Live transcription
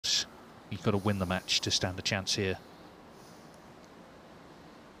You've got to win the match to stand a chance here.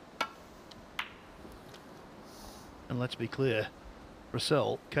 And let's be clear,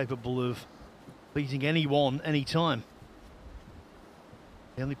 Brecel capable of beating anyone, anytime.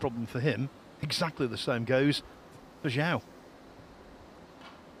 The only problem for him, exactly the same goes for Zhao.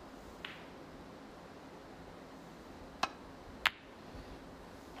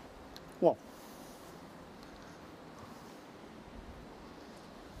 Well.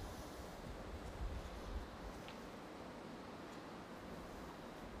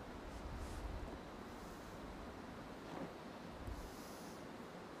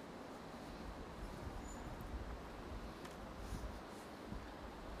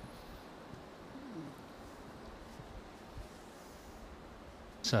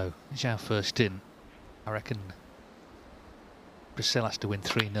 So, Zhao first in. I reckon Brecel has to win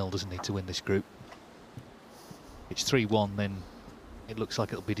 3-0, doesn't he, to win this group? If it's 3-1, then it looks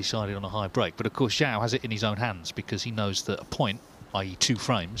like it'll be decided on a high break. But of course, Zhao has it in his own hands because he knows that a point, i.e. 2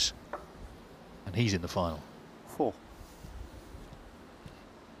 frames, and he's in the final. 4.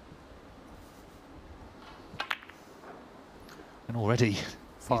 And already,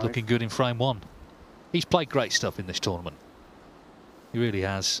 5. he's looking good in frame 1. He's played great stuff in this tournament. He really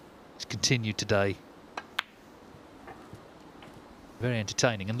has. He's continued today. Very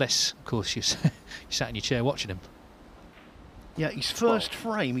entertaining, unless, of course, you sat in your chair watching him. Yeah, his first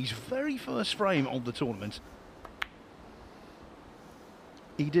frame, his very first frame of the tournament.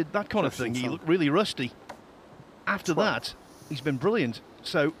 He did that kind of thing. He looked really rusty. After that, he's been brilliant.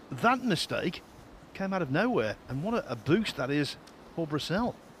 So that mistake came out of nowhere. And what a boost that is for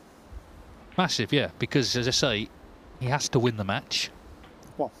Brecel. Massive, yeah, because, as I say, he has to win the match.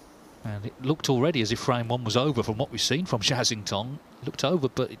 And it looked already as if frame 1 was over from what we've seen from Zhao Xintong. It looked over,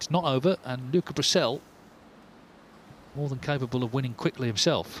 but it's not over. And Luca Brecel, more than capable of winning quickly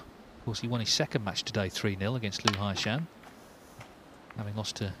himself. Of course, he won his second match today 3-0 against Lu Haishan, having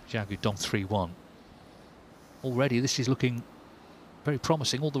lost to Zhao Xintong 3-1. Already, this is looking very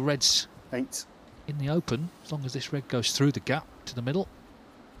promising. All the reds 8 in the open, as long as this red goes through the gap to the middle.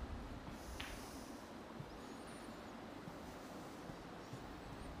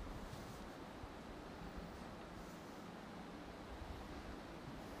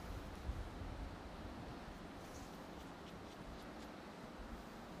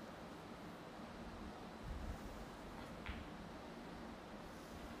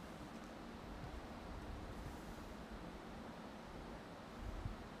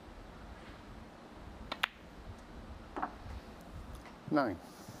 Nine.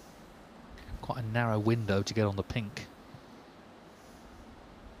 Quite a narrow window to get on the pink.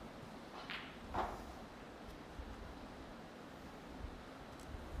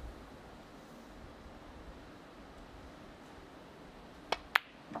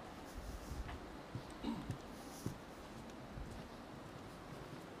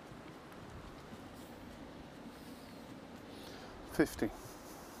 $50.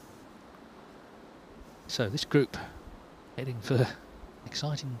 So this group heading for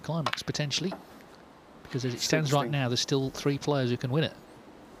exciting climax potentially, because as it stands right now, there's still 3 players who can win it.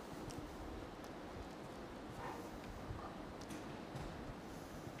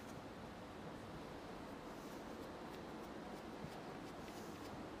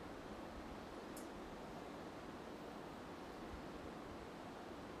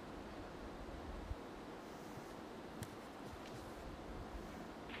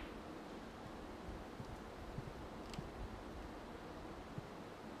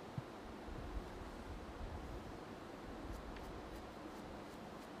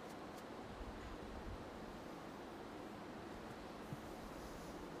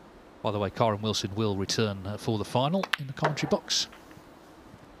 By the way, Kyron Wilson will return for the final in the commentary box.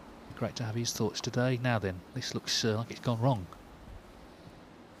 Great to have his thoughts today. Now then, this looks like it's gone wrong.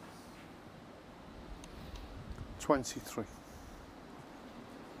 23.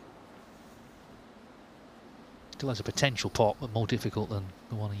 Still has a potential pot, but more difficult than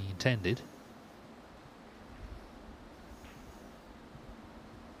the one he intended.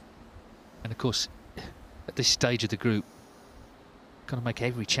 And of course, at this stage of the group, got to make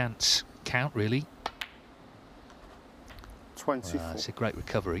every chance count, really. 24. It's a great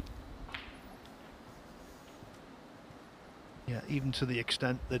recovery. Yeah, even to the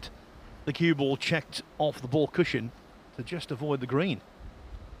extent that the cue ball checked off the ball cushion to just avoid the green.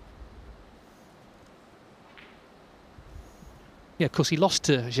 Yeah, of course, he lost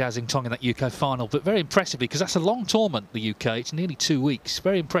to Zhao Xintong in that UK final, but very impressively, because that's a long tournament, the UK. It's nearly 2 weeks.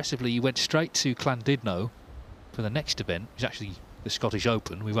 Very impressively, he went straight to Llandudno for the next event, which is actually the Scottish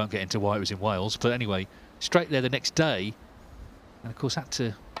Open. We won't get into why it was in Wales, but anyway, straight there the next day, and of course had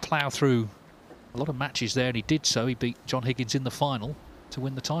to play plough through a lot of matches there, and he did so. He beat John Higgins in the final to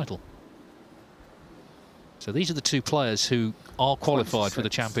win the title. So these are the two players who are qualified 26. for the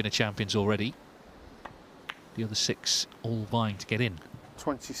Champion of Champions already. The other 6 all vying to get in.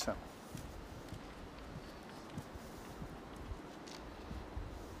 27.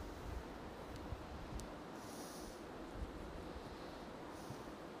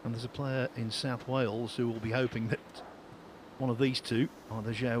 And there's a player in South Wales who will be hoping that one of these two,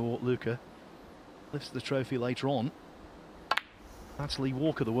 either Zhao or Luca, lifts the trophy later on. That's Lee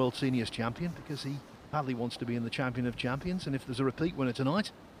Walker, the World Seniors Champion, because he badly wants to be in the Champion of Champions, and if there's a repeat winner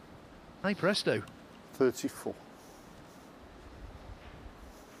tonight, hey presto. 34.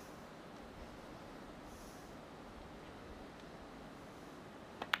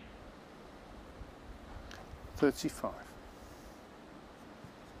 $35.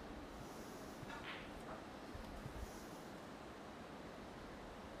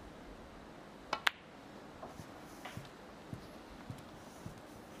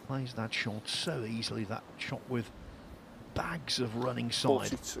 Plays that shot so easily, that shot with bags of running side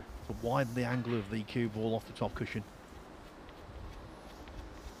 42. to widen the angle of the cue ball off the top cushion.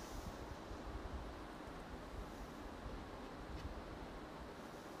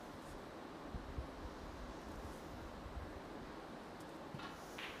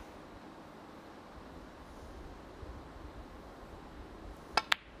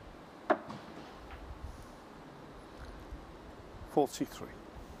 $43.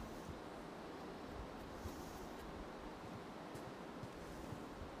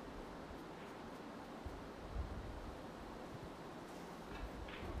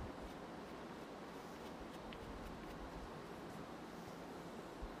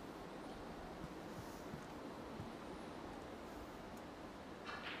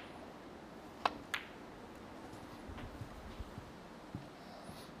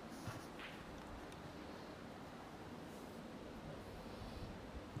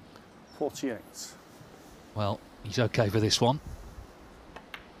 $48. Well, he's okay for this one.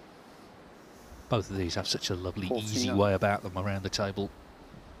 Both of these have such a lovely, 49. easy way about them around the table.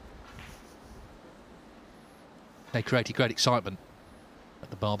 They created great excitement at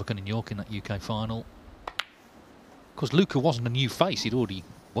the Barbican in York in that UK final. Of course, Luca wasn't a new face. He'd already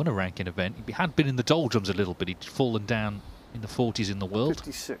won a ranking event. He had been in the doldrums a little bit. He'd fallen down in the 40s in the world.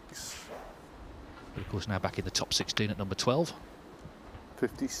 56. But of course, now back in the top 16 at number 12.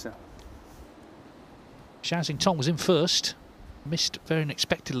 57. Zhao Xintong was in first. Missed very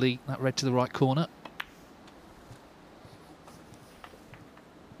unexpectedly that red to the right corner.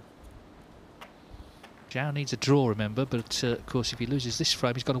 Zhao needs a draw, remember, but of course if he loses this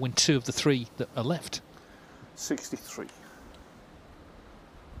frame, he's got to win 2 of the 3 that are left. 63.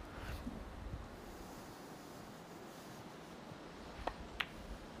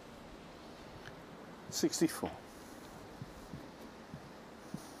 $64.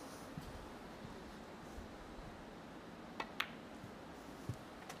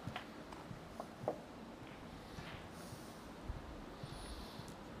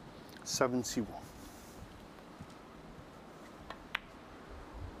 $71.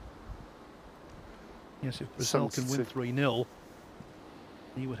 Yes, if Brecel can win 3-0,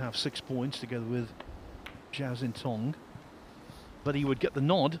 he would have 6 points together with Zhao Xintong. But he would get the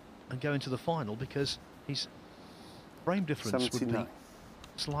nod and go into the final because his frame difference 79. would be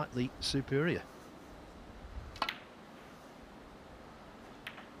slightly superior.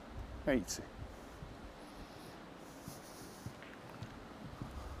 80.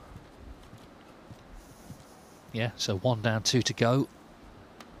 Yeah, so 1 down, 2 to go.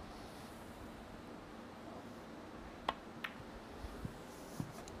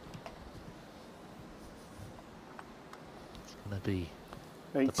 It's going to be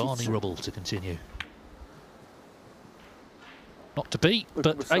the Barney 82. Rubble to continue. Not to beat, Luca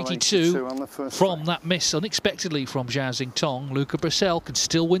but Brecel 82 on the first from frame. that miss unexpectedly from Zhao Xintong. Luca Brecel can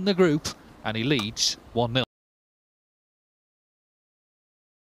still win the group, and he leads 1-0.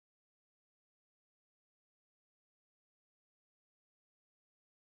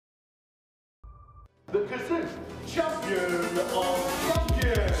 The Kazoo Champion of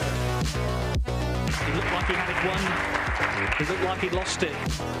Champions! He looked like he had it won. He looked like he'd lost it.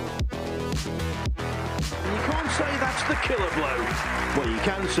 You can't say that's the killer blow. Well, you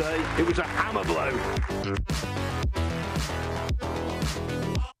can say it was a hammer blow.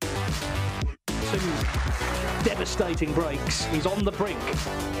 2 devastating breaks. He's on the brink.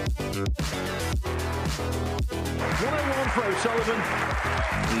 101 for O'Sullivan.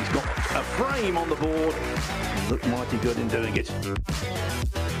 He's got a frame on the board. He looked mighty good in doing it.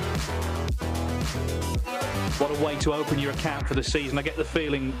 What a way to open your account for the season. I get the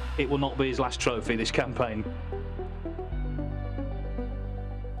feeling it will not be his last trophy this campaign.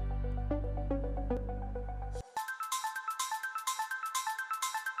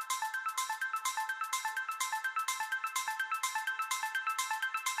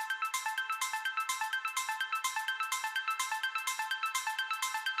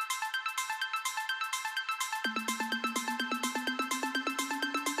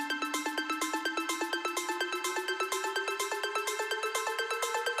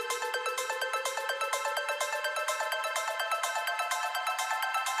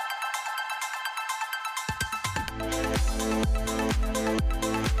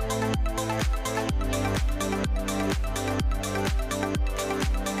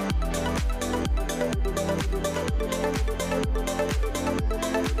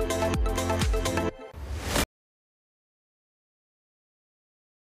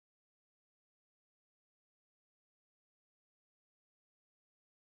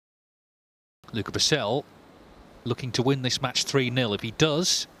 Luca Brecel looking to win this match 3-0. If he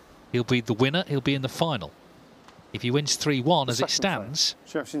does, he'll be the winner. He'll be in the final. If he wins 3-1 as it stands,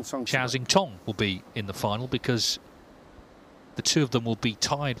 Zhao Xintong will be in the final, because the two of them will be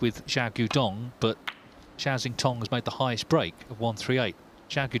tied with Zhao Xintong, but Zhao Xintong has made the highest break of 138.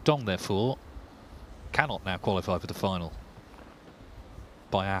 Zhao Xintong, therefore, cannot now qualify for the final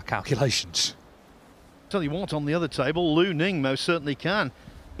by our calculations. Tell you what, on the other table, Lu Ning most certainly can.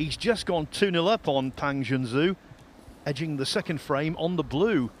 He's just gone 2-0 up on Pang Junzhu, edging the second frame on the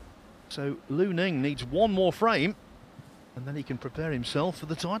blue. So Lu Ning needs one more frame, and then he can prepare himself for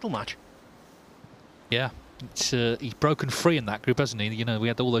the title match. Yeah, he's broken free in that group, hasn't he? You know, we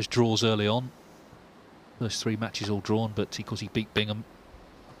had all those draws early on. Those 3 matches all drawn, but of course he beat Bingham.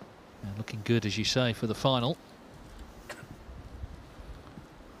 And looking good, as you say, for the final.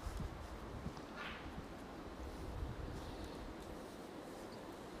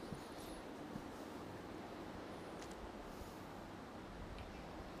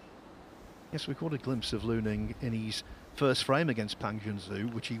 Yes, we caught a glimpse of Lu Ning in his first frame against Pang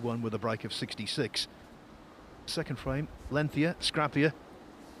Junzhu, which he won with a break of 66. Second frame, lengthier, scrappier,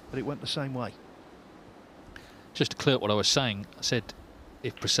 but it went the same way. Just to clear up what I was saying, I said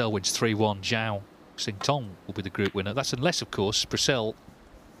if Brecel wins 3-1, Zhao Xintong will be the group winner. That's unless, of course, Brecel,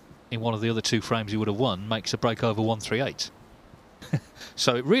 in one of the other 2 frames he would have won, makes a break over 138.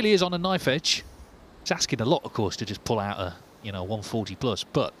 So it really is on a knife edge. It's asking a lot, of course, to just pull out a 140 plus,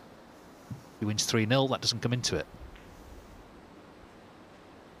 but he wins 3-0, that doesn't come into it.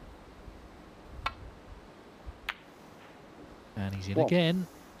 And he's in again.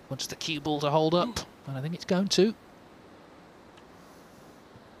 Wants the cue ball to hold up, and I think it's going to.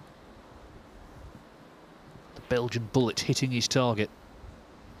 The Belgian bullet hitting his target.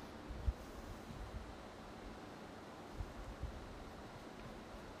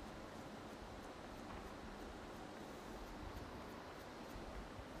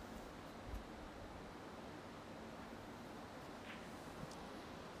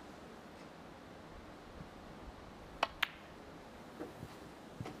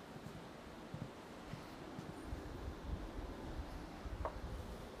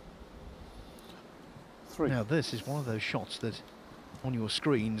 Now this is one of those shots that on your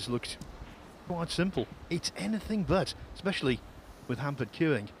screens looked quite simple. It's anything but, especially with hampered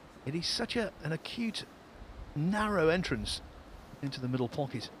cueing. It is such an acute, narrow entrance into the middle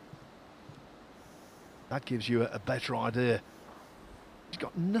pocket. That gives you a better idea. He's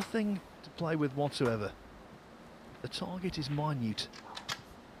got nothing to play with whatsoever. The target is minute.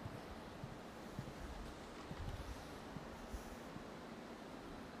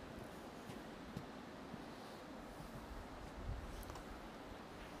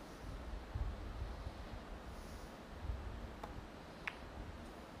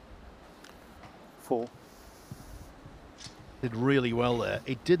 Did really well there.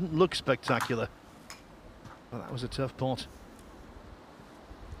 It didn't look spectacular, but that was a tough pot.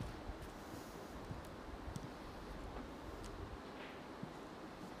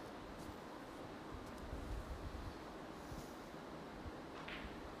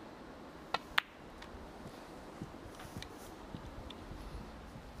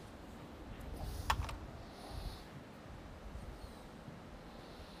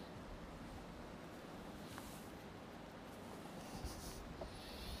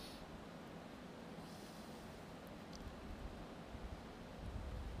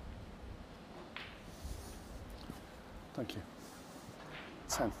 Thank you.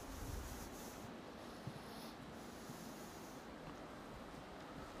 10.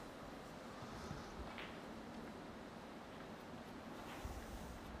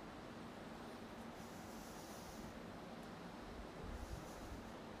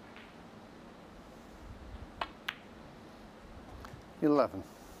 11.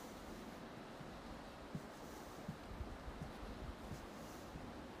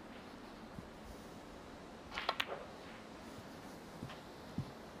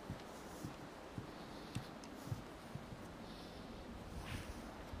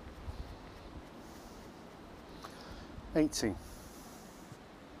 $18.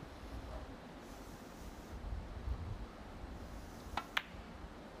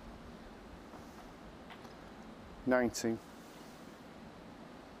 19.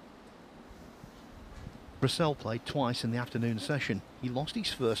 Brecel played twice in the afternoon session. He lost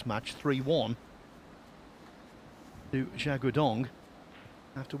his first match 3-1 to Zhao Xintong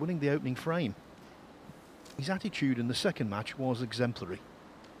after winning the opening frame. His attitude in the second match was exemplary.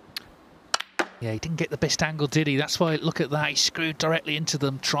 Yeah, he didn't get the best angle, did he? That's why, look at that, he screwed directly into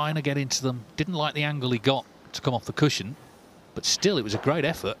them, trying to get into them. Didn't like the angle he got to come off the cushion, but still, it was a great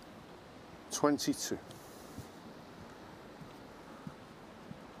effort. 22.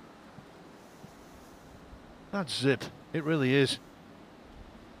 That's zip. It really is.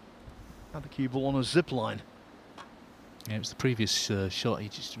 Had the cue ball on a zip line. Yeah, it was the previous shot. He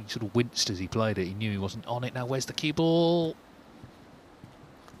just sort of winced as he played it. He knew he wasn't on it. Now, where's the cue ball?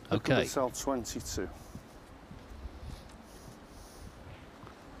 Okay. Brecel 22.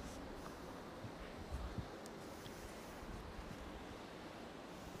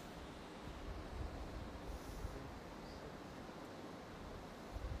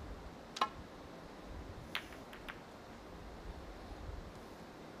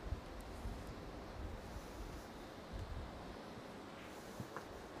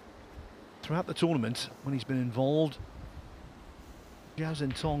 Throughout the tournament, when he's been involved, Zhao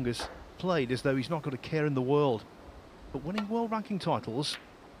Xintong has played as though he's not got a care in the world. But winning world ranking titles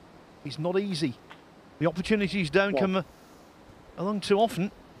is not easy. The opportunities don't come along too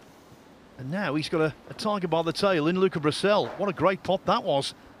often. And now he's got a tiger by the tail in Luca Brecel. What a great pot that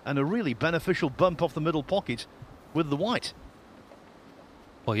was. And a really beneficial bump off the middle pocket with the white.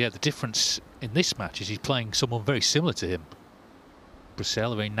 Well, yeah, the difference in this match is he's playing someone very similar to him.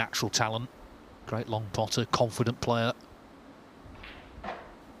 Brecel, a very natural talent, great long potter, confident player.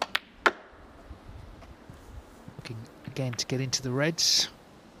 Looking again to get into the reds.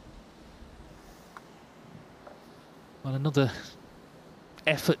 Well, another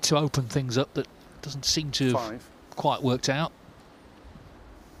effort to open things up that doesn't seem to have quite worked out.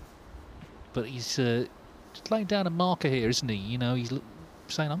 But he's just laying down a marker here, isn't he? You know, he's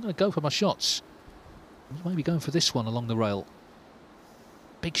saying, I'm going to go for my shots. He's maybe going for this one along the rail.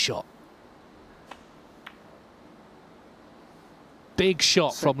 Big shot. Big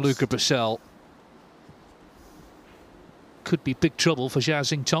shot from Luca Brecel. Could be big trouble for Zhao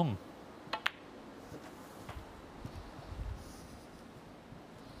Xintong.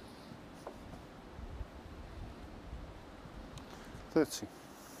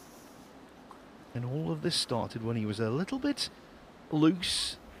 And all of this started when he was a little bit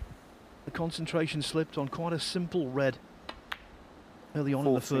loose. The concentration slipped on quite a simple red early on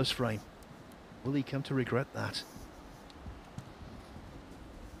in the first frame. Will he come to regret that?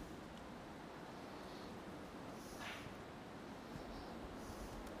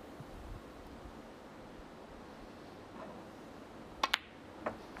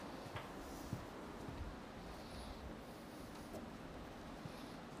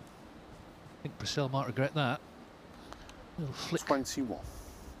 I think Brecel might regret that. Little flick. 21.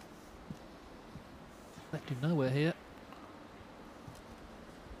 Left him nowhere here.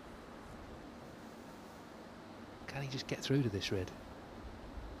 Can he just get through to this red?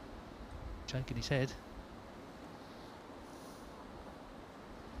 Shaking his head.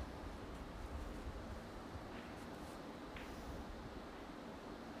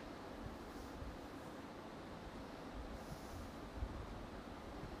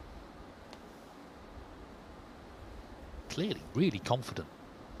 Clearly, really confident.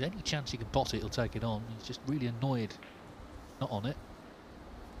 Any chance he can pot it, he'll take it on. He's just really annoyed not on it.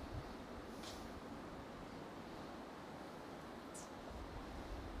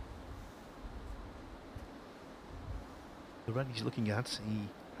 The red he's looking at, he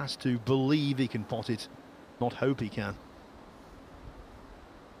has to believe he can pot it, not hope he can.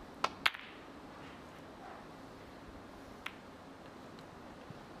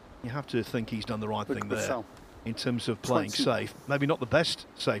 You have to think he's done the right thing there in terms of playing safe. Maybe not the best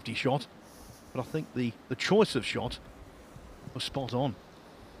safety shot, but I think the choice of shot was spot on.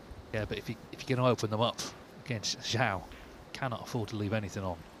 Yeah, but if you're going to open them up against Zhao, cannot afford to leave anything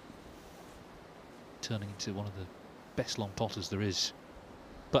on. Turning into one of the best long potters there is.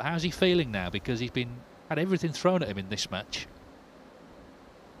 But how's he feeling now? Because he's had everything thrown at him in this match.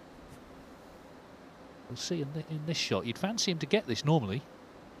 We'll see in this shot. You'd fancy him to get this normally.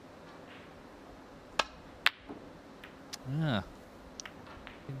 Yeah.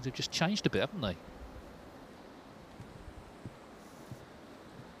 Things have just changed a bit, haven't they?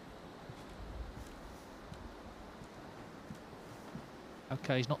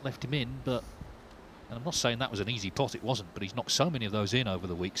 Okay, he's not left him in, but... And I'm not saying that was an easy pot, it wasn't, but he's knocked so many of those in over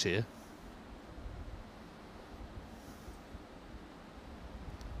the weeks here.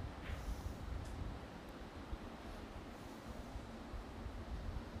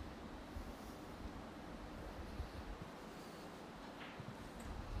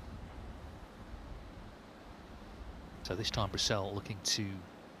 So this time Brecel looking to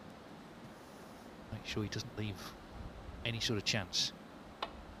make sure he doesn't leave any sort of chance.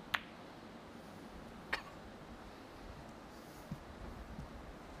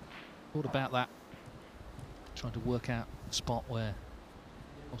 Thought about that, trying to work out a spot where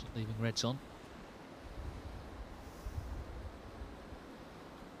he wasn't leaving reds on.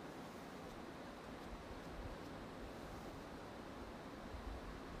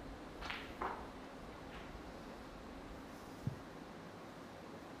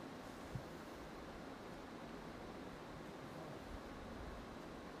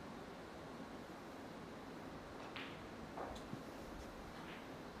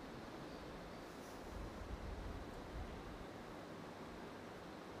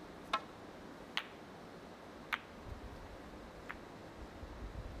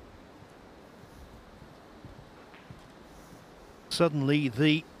 Suddenly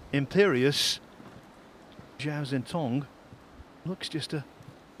the imperious Zhao Xintong looks just a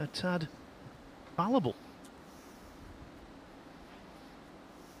tad fallible.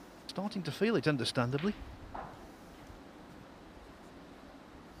 Starting to feel it, understandably.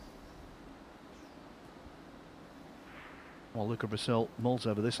 While Luca Brecel mulls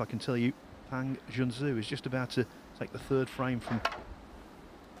over this, I can tell you Pang Junzhu is just about to take the third frame from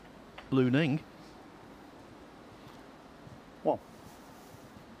Lu Ning. One.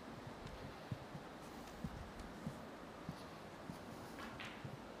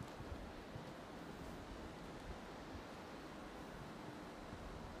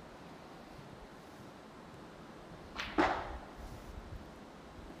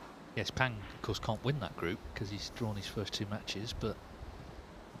 Yes, Pang, of course, can't win that group because he's drawn his first two matches, but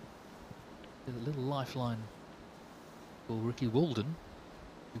there's a little lifeline for Ricky Walden,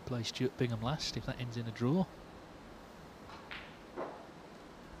 who plays Stuart Bingham last, if that ends in a draw.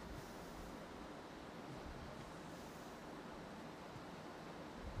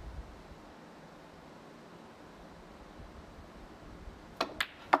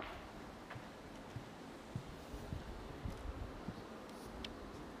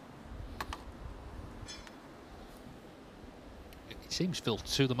 It seems, Phil,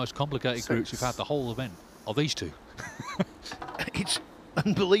 two of the most complicated groups we've had the whole event are these two. It's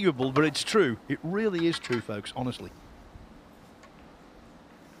unbelievable, but it's true. It really is true, folks, honestly.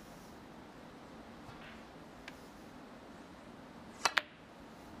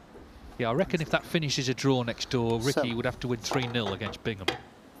 Yeah, I reckon if that finishes a draw next door, Ricky would have to win 3-0 against Bingham.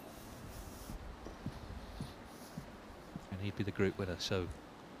 And he'd be the group winner, so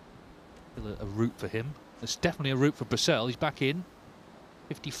still a route for him. There's definitely a route for Brecel. He's back in.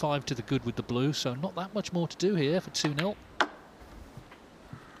 55 to the good with the blue, so not that much more to do here for 2-0.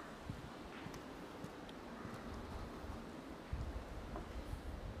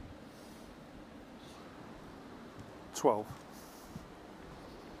 $12.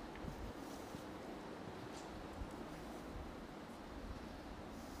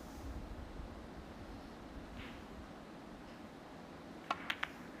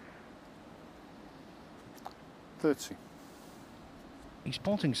 $30. He's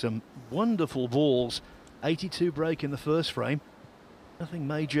spotting some wonderful balls. 82 break in the first frame. Nothing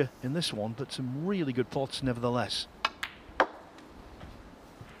major in this one, but some really good pots nevertheless.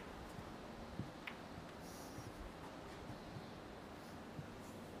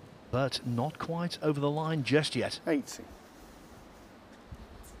 But not quite over the line just yet. 80.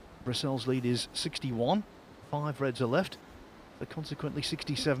 Brecel's lead is 61. 5 reds are left, but consequently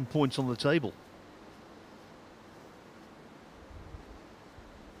 67 points on the table.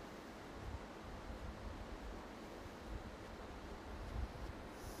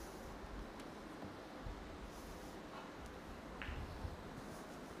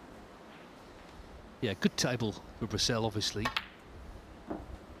 Yeah, good table for Brecel, obviously.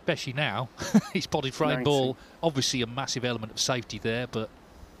 Especially now, he's spotted frame 90. ball. Obviously a massive element of safety there, but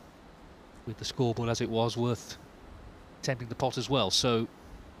with the scoreboard as it was, worth attempting the pot as well. So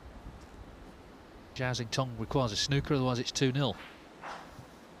Zhao Xintong requires a snooker, otherwise it's 2-0.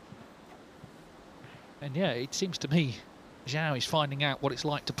 And yeah, it seems to me Zhao is finding out what it's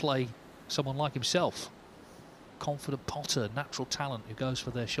like to play someone like himself. Confident potter, natural talent who goes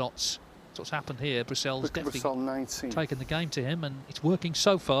for their shots. That's what's happened here. Brecel's definitely taken the game to him, and it's working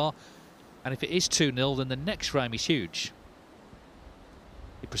so far. And if it is 2-0, then the next frame is huge.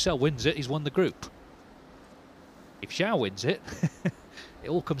 If Brecel wins it, he's won the group. If Zhao wins it, it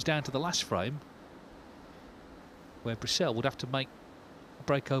all comes down to the last frame, where Brecel would have to make a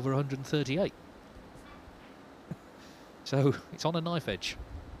break over 138. So it's on a knife edge.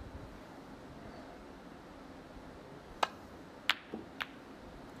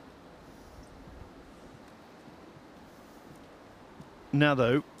 Now,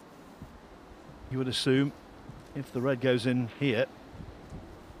 though, you would assume if the red goes in here,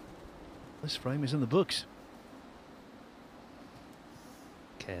 this frame is in the books.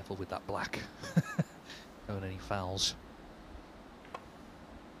 Careful with that black. Don't any fouls.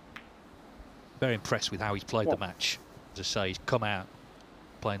 Very impressed with how he's played the match. As I say, he's come out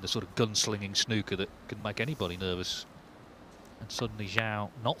playing the sort of gunslinging snooker that can make anybody nervous. And suddenly Zhao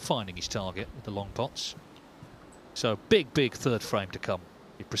not finding his target with the long pots. So big, big third frame to come.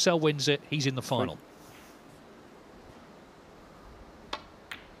 If Brecel wins it, he's in the final.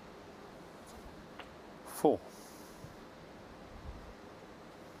 Four.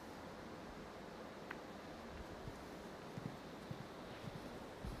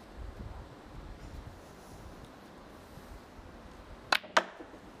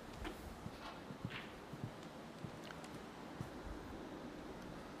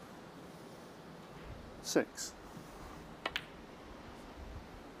 Six.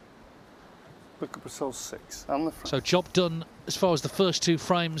 Luca Brecel's 6. And the frame. So job done as far as the first two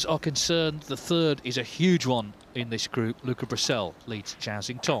frames are concerned. The third is a huge one in this group. Luca Brecel leads Zhao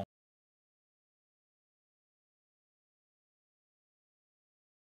Xintong.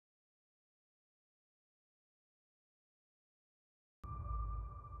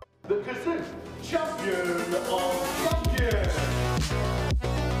 The Kazoo champion of champions.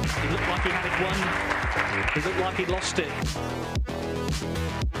 He looked like he had won. He looked like he'd lost it.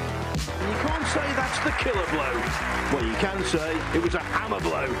 You can't say that's the killer blow. Well, you can say it was a hammer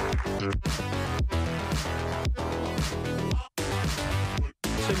blow.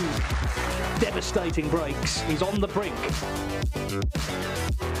 Two devastating breaks. He's on the brink.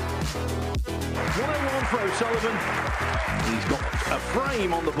 101 for O'Sullivan. He's got a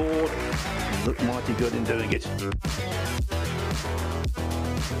frame on the board. He looked mighty good in doing it.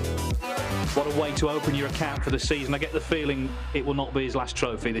 What a way to open your account for the season. I get the feeling it will not be his last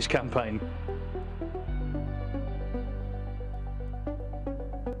trophy this campaign.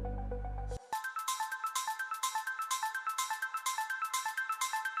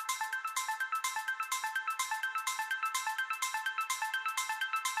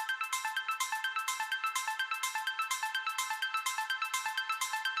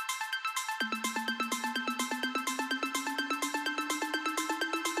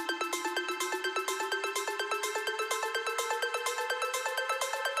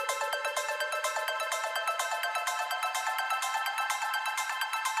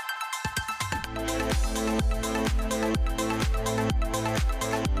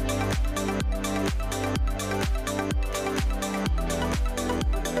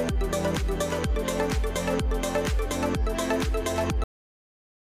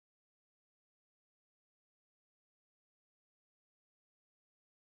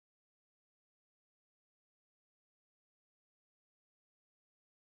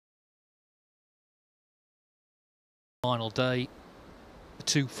 Final day, the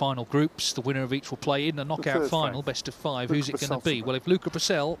two final groups, the winner of each will play in a knockout final, best of five. Who's it going to be? Well, if Luca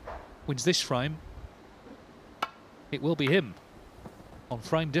Brecel wins this frame, it will be him on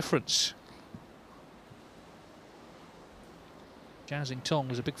frame difference. Zhao Xintong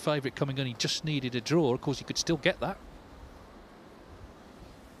was a big favourite coming in, he just needed a draw. Of course, he could still get that.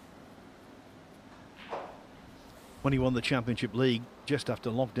 When he won the Championship League just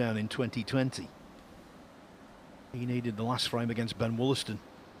after lockdown in 2020. He needed the last frame against Ben Wollaston.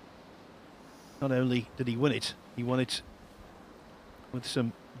 Not only did he win it, he won it with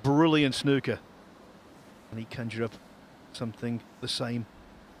some brilliant snooker. And he conjured up something the same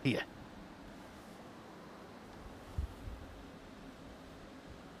here.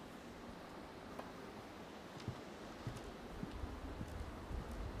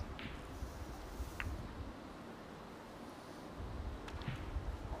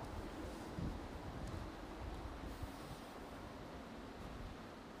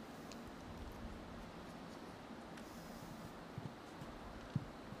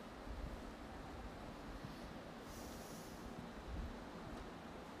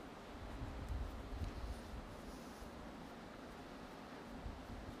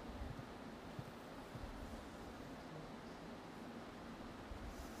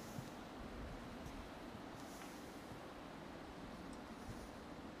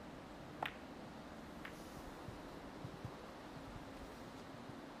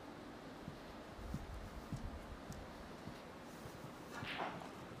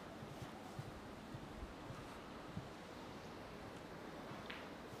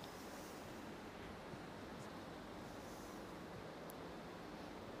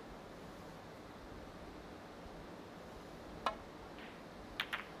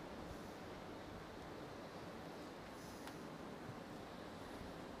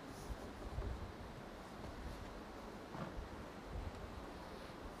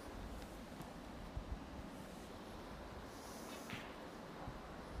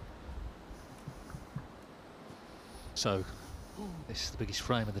 So this is the biggest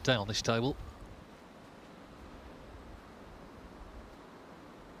frame of the day on this table.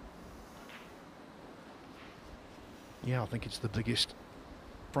 Yeah, I think it's the biggest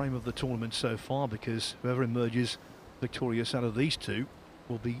frame of the tournament so far, because whoever emerges victorious out of these two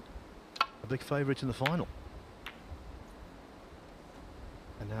will be a big favourite in the final.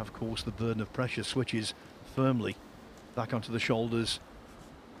 And now, of course, the burden of pressure switches firmly back onto the shoulders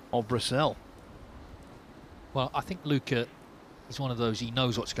of Brecel. Well, I think Luca is one of those, he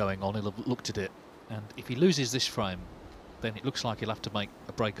knows what's going on, he'll have looked at it, and if he loses this frame, then it looks like he'll have to make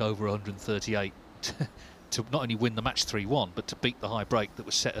a break over 138 to not only win the match 3-1, but to beat the high break that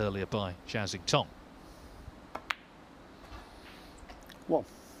was set earlier by Zhao Xintong. One.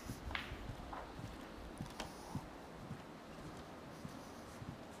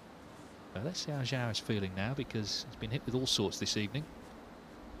 Well, let's see how Zhao is feeling now, because he's been hit with all sorts this evening.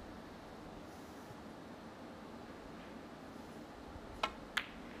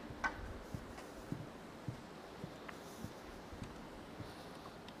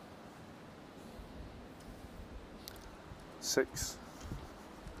 Six.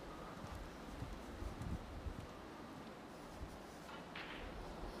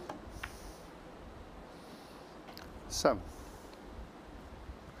 Seven.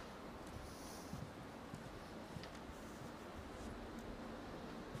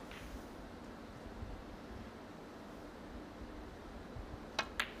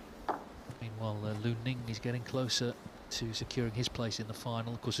 Meanwhile, Lu Ning is getting closer to securing his place in the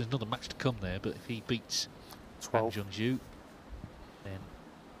final. Of course, there's another match to come there, but if he beats 12. Pang Junzhu, then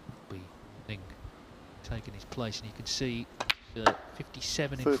will be Ning taking his place, and you can see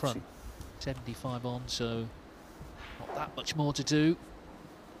 57 in 30. front, 75 on, so not that much more to do.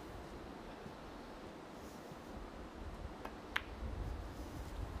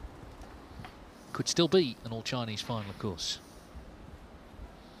 Could still be an all-Chinese final, of course.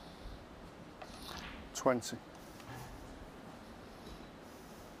 20.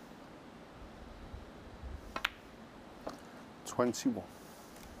 21.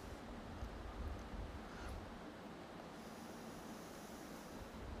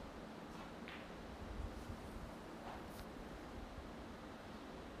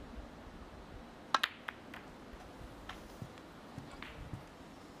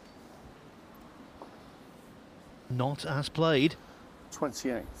 Not as played.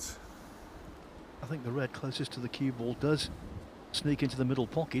 28. I think the red closest to the cue ball does sneak into the middle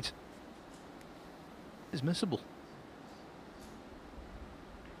pocket. Is missable.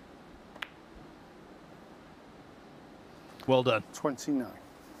 Well done. 29.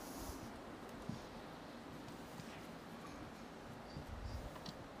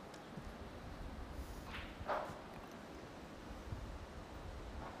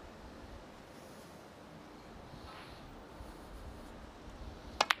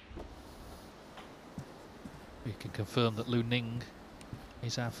 We can confirm that Lu Ning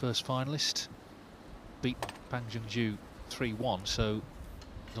is our first finalist. Beat Pang Junzhu 3-1, so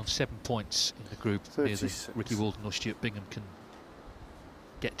he's on 7 points in the group. Neither 36. Ricky Walden or Stuart Bingham can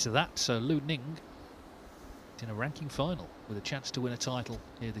get to that. So Lu Ning is in a ranking final with a chance to win a title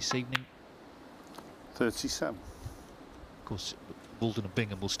here this evening. 37. Of course, Walden and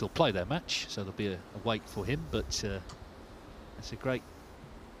Bingham will still play their match, so there'll be a wait for him, but it's a great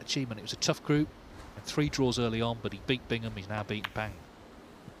achievement. It was a tough group. Had 3 draws early on, but he beat Bingham. He's now beaten Pang.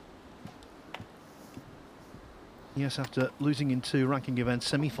 Yes, after losing in 2 ranking event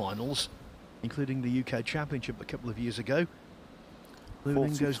semi-finals, including the UK Championship a couple of years ago, Lu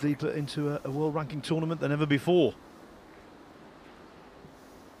Ning goes deeper into a world ranking tournament than ever before.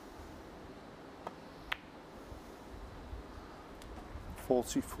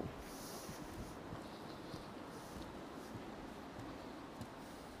 $44.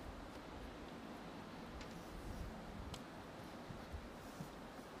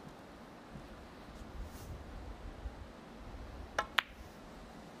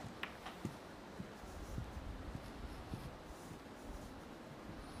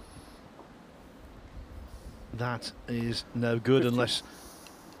 That is no good 50. unless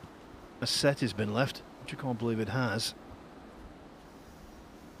a set has been left, which I can't believe it has.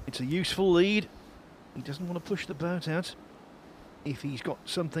 It's a useful lead. He doesn't want to push the bout out. If he's got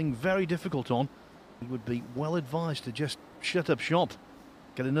something very difficult on, he would be well advised to just shut up shop.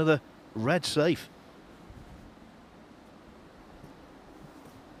 Get another red safe.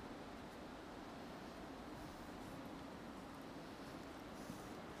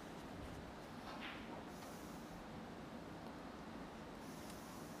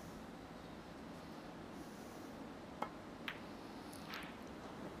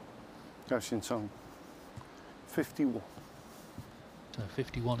 Zhao Xintong, 51. So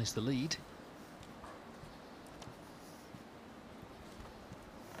 51 is the lead.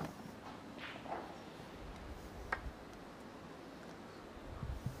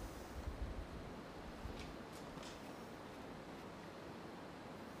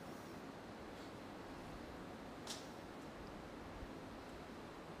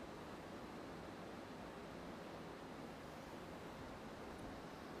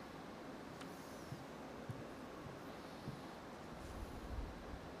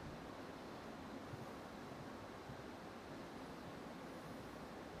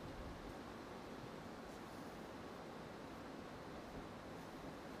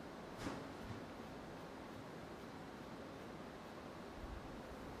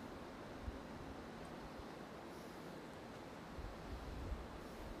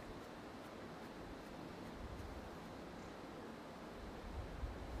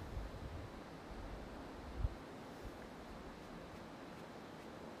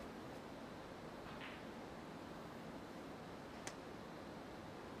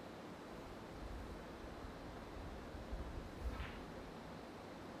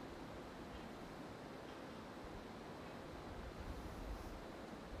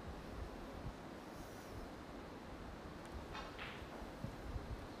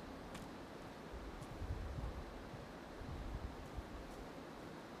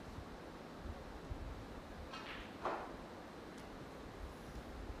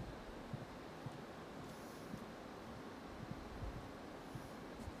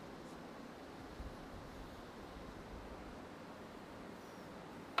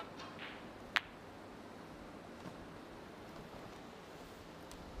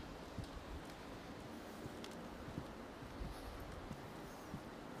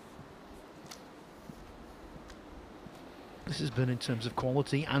 This has been, in terms of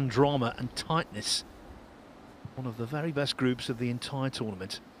quality and drama and tightness, one of the very best groups of the entire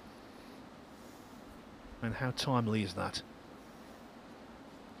tournament. And how timely is that?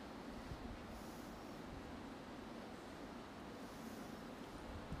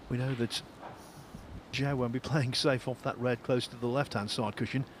 We know that Zhao won't be playing safe off that red close to the left-hand side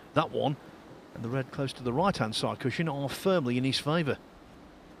cushion. That one and the red close to the right-hand side cushion are firmly in his favour.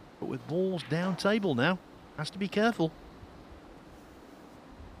 But with balls down table now, has to be careful.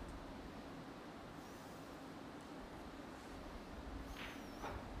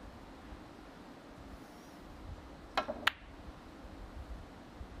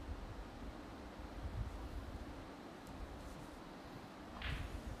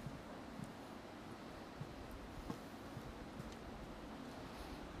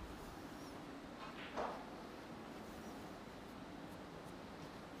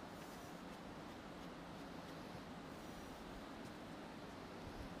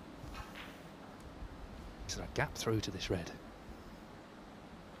 Is there a gap through to this red?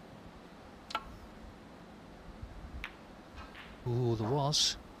 Oh, there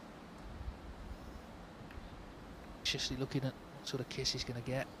was. Just looking at what sort of kiss he's going to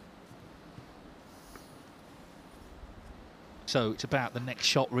get. So it's about the next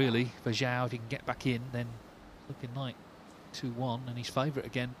shot really for Zhao. If he can get back in, then looking like 2-1 and his favourite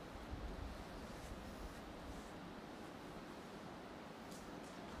again.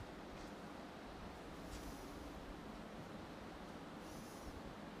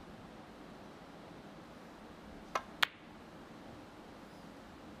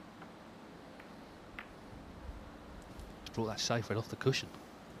 Brought that safe red off the cushion.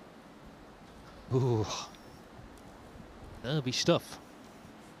 Ooh, nervy stuff.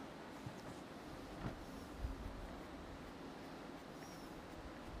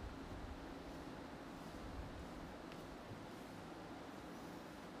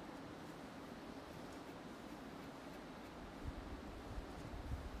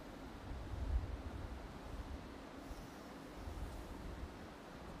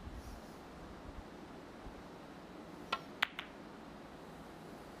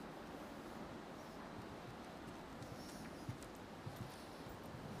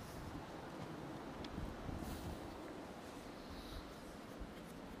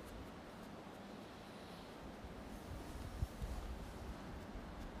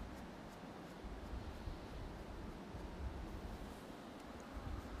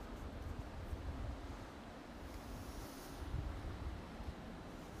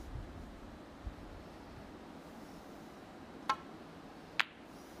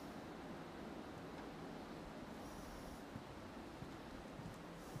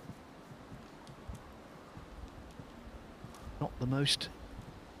 Not the most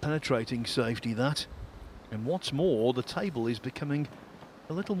penetrating safety, that. And what's more, the table is becoming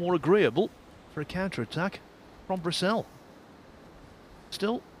a little more agreeable for a counter-attack from Brecel.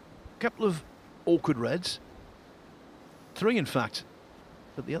 Still, a couple of awkward reds. 3, in fact.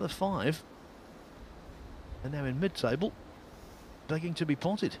 But the other 5 are now in mid-table, begging to be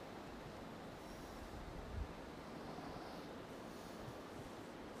potted.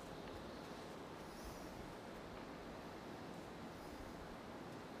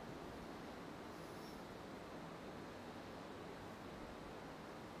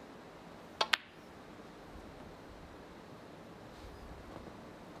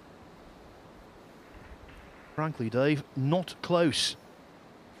 Frankly, Dave, not close.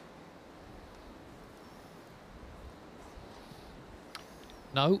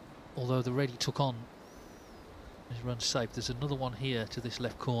 No, although the red he took on is run safe. There's another one here to this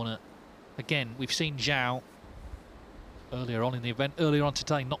left corner. Again, we've seen Zhao earlier on in the event, earlier on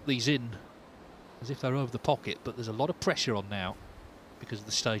today, knock these in as if they're over the pocket, but there's a lot of pressure on now because of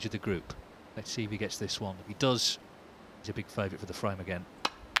the stage of the group. Let's see if he gets this one. If he does, he's a big favourite for the frame again.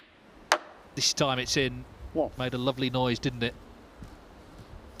 This time it's in. What? Made a lovely noise, didn't it?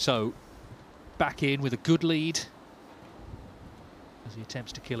 So, back in with a good lead as he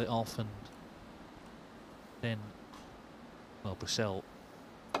attempts to kill it off, and then, well, Brecel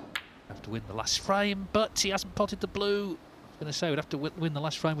have to win the last frame, but he hasn't potted the blue. I was going to say we'd have to win the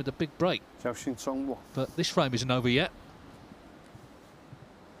last frame with a big break. Zhao Xintong what? But this frame isn't over yet.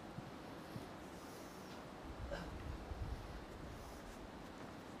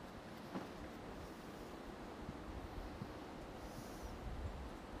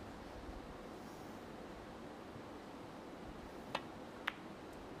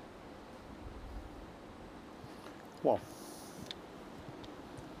 What?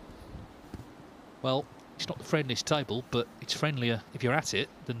 Well, it's not the friendliest table, but it's friendlier if you're at it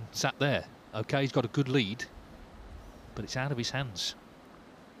than sat there. Okay, he's got a good lead, but it's out of his hands.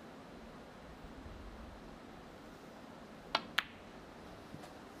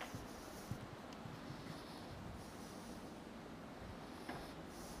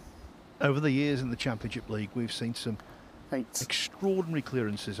 Over the years in the Championship League, we've seen some 8. extraordinary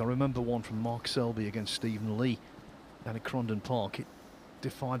clearances. I remember one from Mark Selby against Stephen Lee down at Crondon Park. It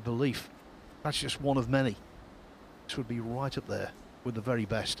defied belief. That's just one of many. This would be right up there with the very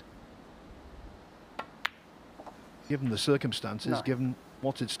best. Given the circumstances, No. given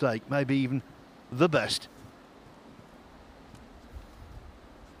what's at stake, maybe even the best.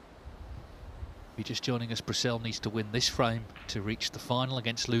 If you're just joining us, Brecel needs to win this frame to reach the final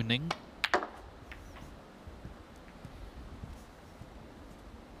against Lu Ning.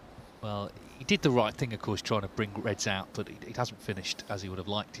 Well, he did the right thing, of course, trying to bring reds out, but it hasn't finished as he would have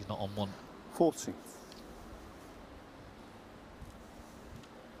liked. He's not on one. 40.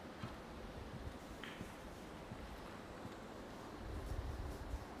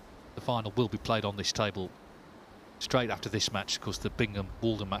 The final will be played on this table straight after this match. Of course, the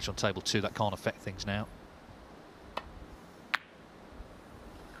Bingham-Walden match on table 2, that can't affect things now.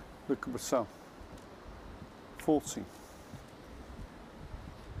 Luca Brecel. 40.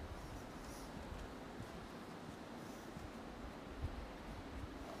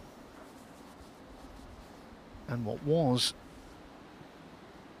 And what was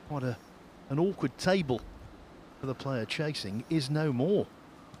quite an awkward table for the player chasing is no more.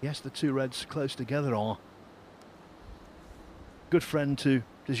 Yes, the two reds close together are good friend to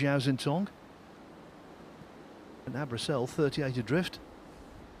Zhao Xintong. And now Brecel, 38 adrift,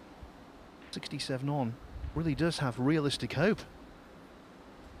 67 on, really does have realistic hope.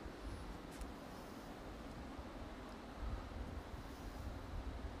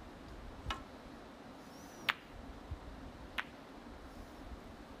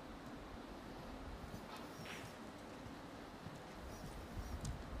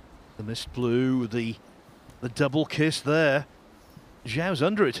 The mist blue, the double kiss there. Zhao's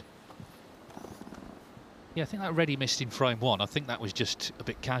under it. Yeah, I think that red he missed in frame 1, I think that was just a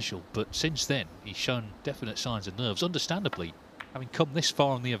bit casual, but since then he's shown definite signs of nerves, understandably, having come this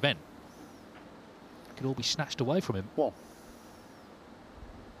far in the event. It could all be snatched away from him. What?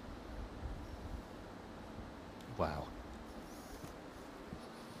 Wow.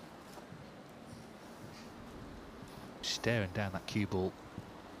 Staring down that cue ball.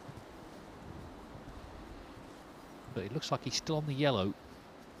 But it looks like he's still on the yellow.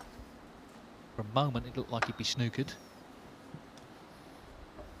 For a moment it looked like he'd be snookered.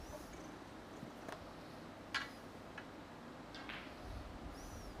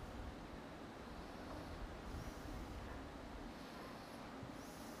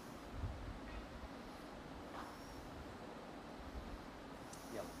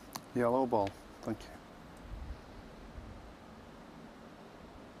 Yellow ball. Thank you.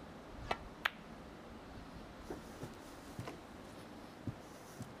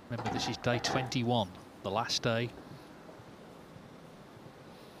 Remember, this is day 21, the last day.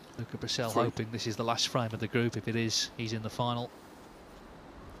 Luca Brecel hoping this is the last frame of the group. If it is, he's in the final.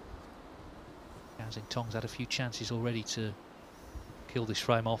 Zhao Xintong's had a few chances already to kill this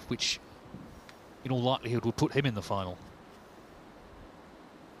frame off, which in all likelihood would put him in the final.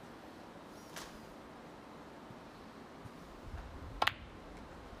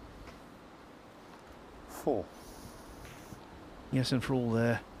 Four. Yes, and for all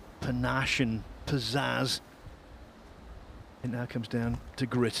their panache and pizzazz, it now comes down to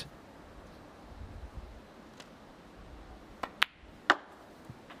grit.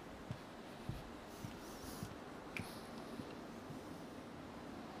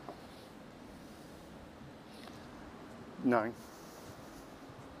 Nine.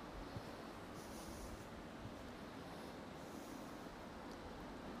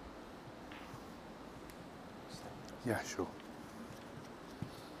 Yeah, sure.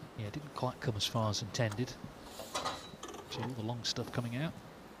 Yeah, it didn't quite come as far as intended. See all the long stuff coming out.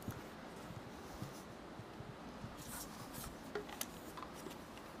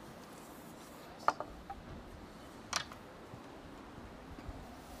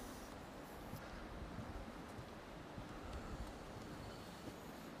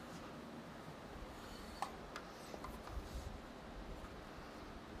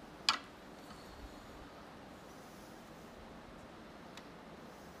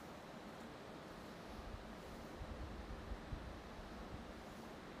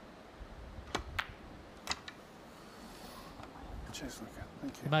 Cheers, Luca.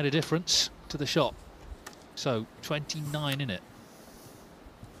 Thank you. It made a difference to the shot. So 29 in it.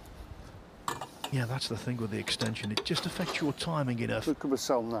 Yeah, that's the thing with the extension. It just affects your timing enough Luca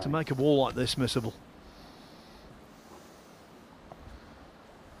Brecel, 9. to make a ball like this missable.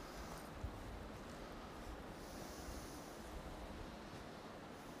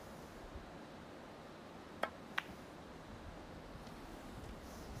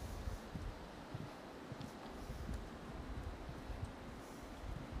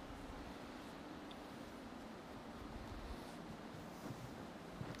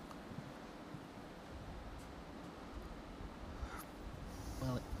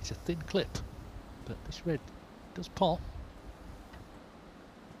 Well, it's a thin clip, but this red does pop.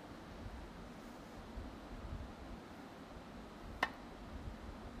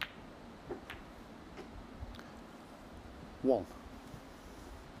 One.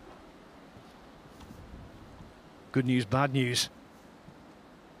 Good news, bad news.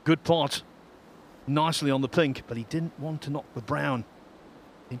 Good pot. Nicely on the pink, but he didn't want to knock the brown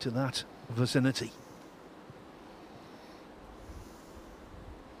into that vicinity.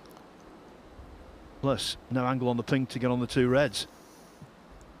 Plus, no angle on the pink to get on the two reds.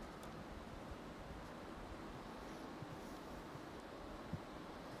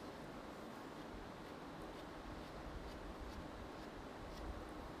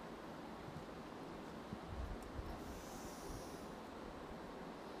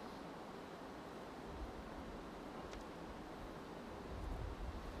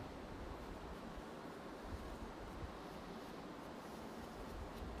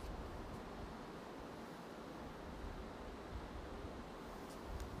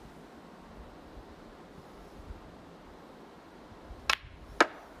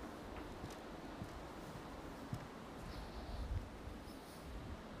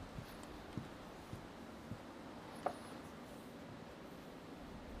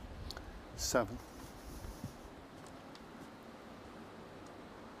 Seven.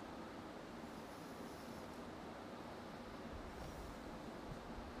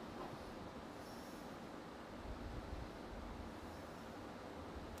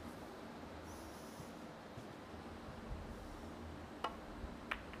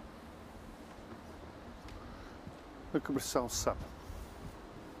 Luca Brecel, 7.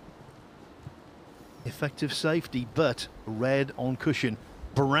 Effective safety, but red on cushion,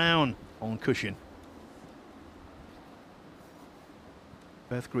 brown on cushion.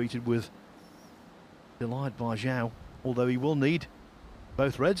 Both greeted with delight by Zhao, although he will need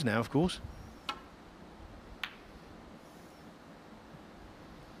both reds now, of course.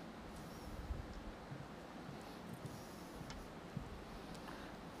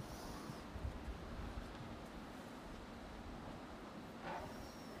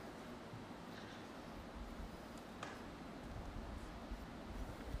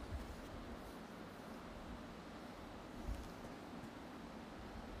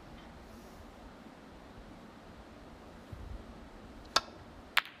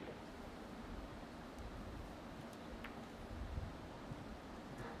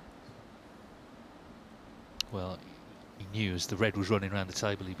 Well, he knew as the red was running around the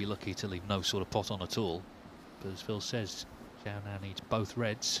table he'd be lucky to leave no sort of pot on at all. But as Phil says, Zhao now needs both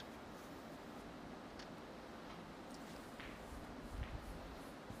reds.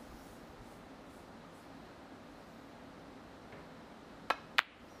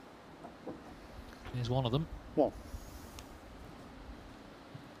 Here's one of them. One.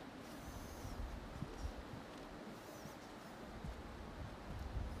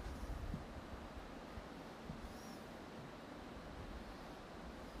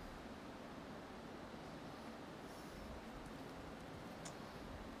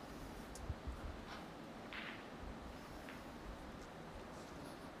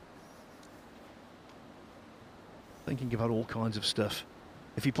 Thinking about all kinds of stuff.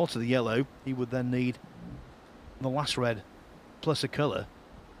 If he potted the yellow, he would then need the last red plus a colour.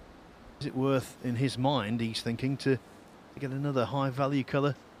 Is it worth, in his mind, he's thinking, to get another high value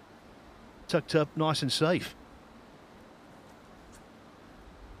colour tucked up nice and safe?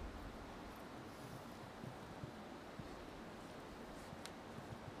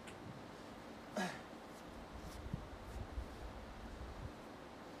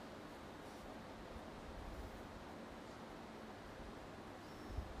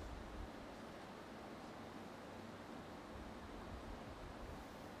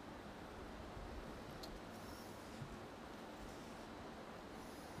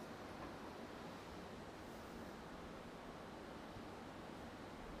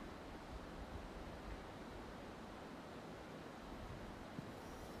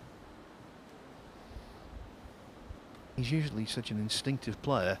 He's usually such an instinctive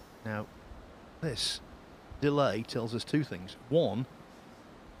player. Now, this delay tells us two things. One,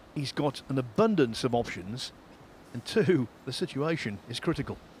 he's got an abundance of options. And two, the situation is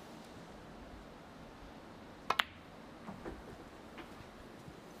critical.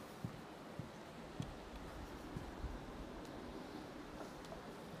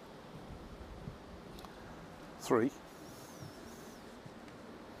 Three.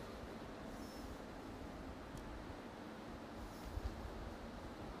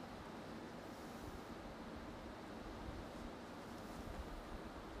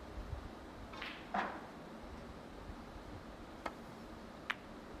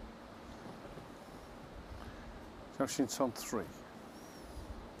 Zhao Xintong 3.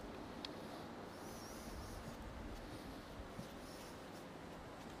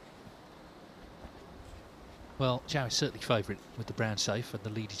 Well, Zhao is certainly favourite with the brown safe and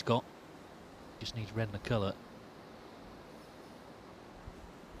the lead he's got. Just needs red and a colour.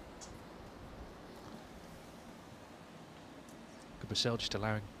 Luca Brecel just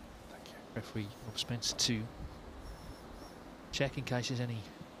allowing referee Rob Spencer to check in case there's any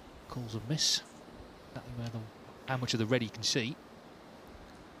calls of miss. Exactly where how much of the red he can see.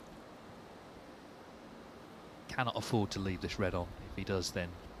 Cannot afford to leave this red on. If he does, then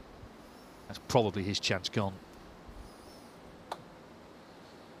that's probably his chance gone.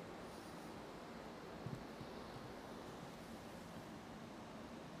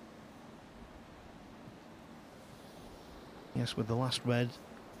 Yes, with the last red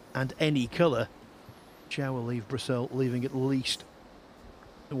and any colour, Zhao will leave Brecel leaving at least,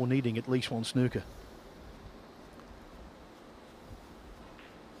 or needing at least one snooker.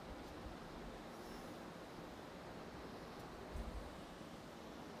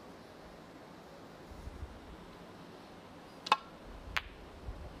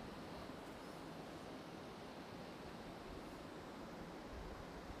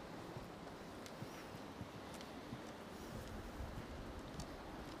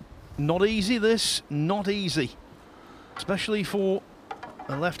 Not easy, this, not easy. Especially for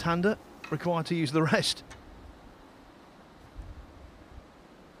a left-hander required to use the rest.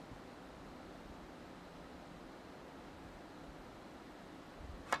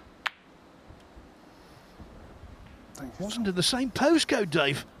 Wasn't in the same postcode,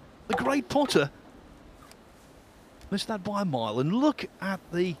 Dave. The great Potter missed that by a mile. And look at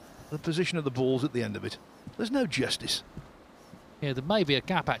the position of the balls at the end of it. There's no justice. Yeah, there may be a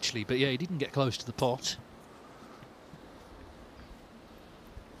gap actually, but yeah, he didn't get close to the pot.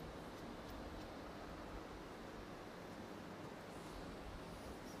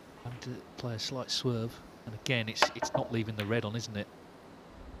 Having to play a slight swerve, and again, it's not leaving the red on, isn't it?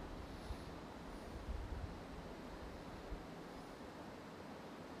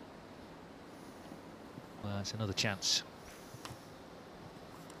 Well, it's another chance.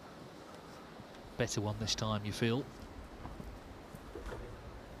 Better one this time, you feel?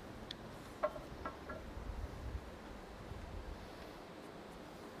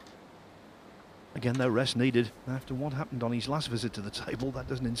 Again, no rest needed. After what happened on his last visit to the table, that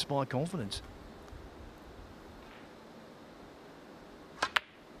doesn't inspire confidence.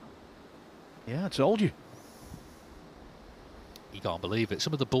 Yeah, I told you. You can't believe it.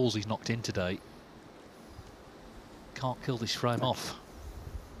 Some of the balls he's knocked in today can't kill this frame off.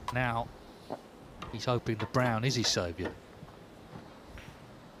 Now he's hoping the brown is his saviour.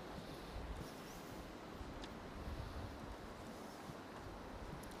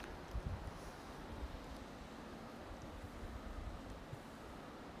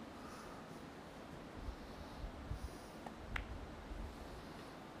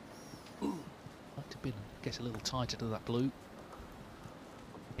 Gets a little tighter to that blue.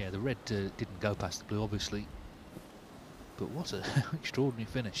 Yeah, the red didn't go past the blue, obviously. But what an extraordinary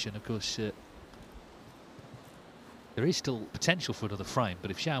finish. And of course, there is still potential for another frame.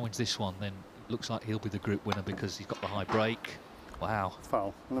 But if Zhao wins this one, then it looks like he'll be the group winner because he's got the high break. Wow.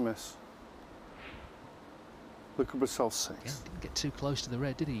 Foul and a miss. Luca Brecel 6. Yeah, didn't get too close to the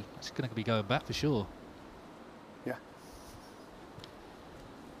red, did he? It's going to be going back for sure. Yeah.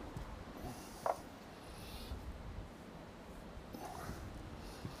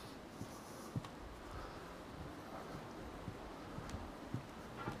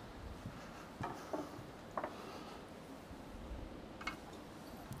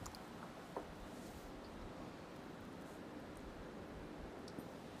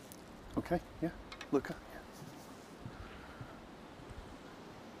 Okay, yeah, Luca.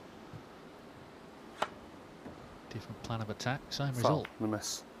 Yeah. Different plan of attack, same Foul, result. and a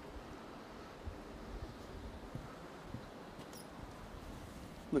miss.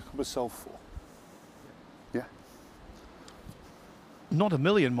 Luca Brecel 4. Yeah. Not a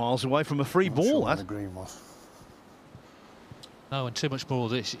million miles away from a free ball, Sure where that. the green was. No, and too much more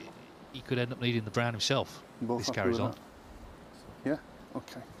of this, he could end up needing the brown himself. Both This happy carries with on. that? Yeah,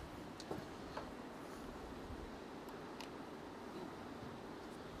 okay.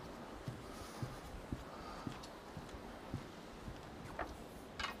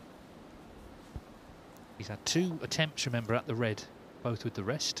 He's had 2 attempts, remember, at the red, both with the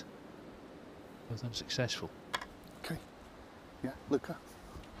rest. Both unsuccessful. Okay. Yeah, Luca.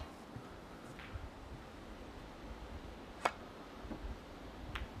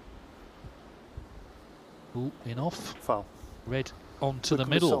 Ooh, in off. Foul. Red onto the Luca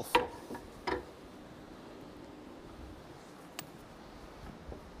middle. Brecel 4.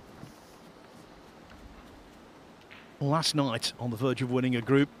 Last night, on the verge of winning a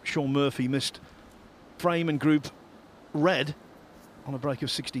group, Shaun Murphy missed frame and group red on a break of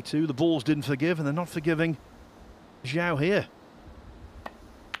 62. The balls didn't forgive, and they're not forgiving Zhao here.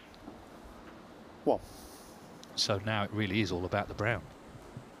 Well, So now it really is all about the brown.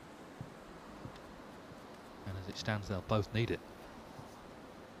 And as it stands, they'll both need it.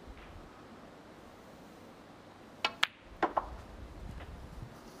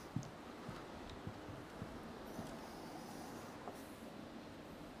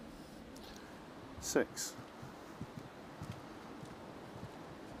 six.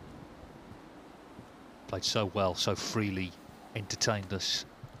 Played so well, so freely, entertained us,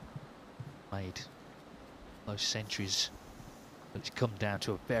 made those centuries. But it's come down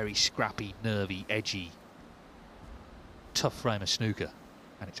to a very scrappy, nervy, edgy, tough frame of snooker.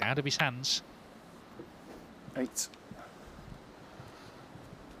 And it's out of his hands. 8.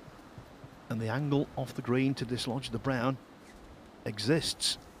 And the angle off the green to dislodge the brown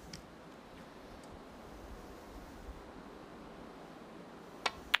exists.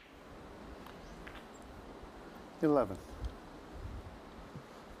 11.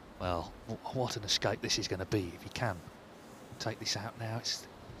 Well, what an escape this is going to be if he can take this out now. It's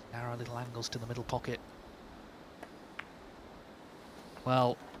narrow little angles to the middle pocket.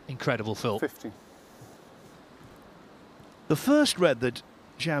 Well, incredible, Phil. 15. The first red that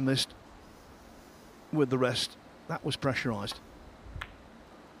Zhao missed with the rest, that was pressurised.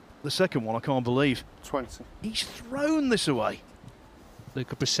 The second one, I can't believe. 20. He's thrown this away.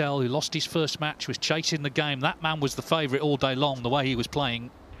 Luca Brecel, who lost his first match, was chasing the game. That man was the favourite all day long, the way he was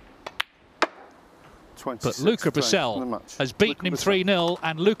playing. 26 But Luca to 20 in the Brecel match. has beaten him 3-0,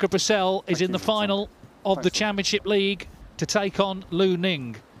 and Luca Brecel is Thank in the you, final of the Thanks, Championship League to take on Lu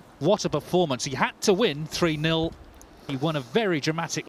Ning. What a performance. He had to win 3-0. He won a very dramatic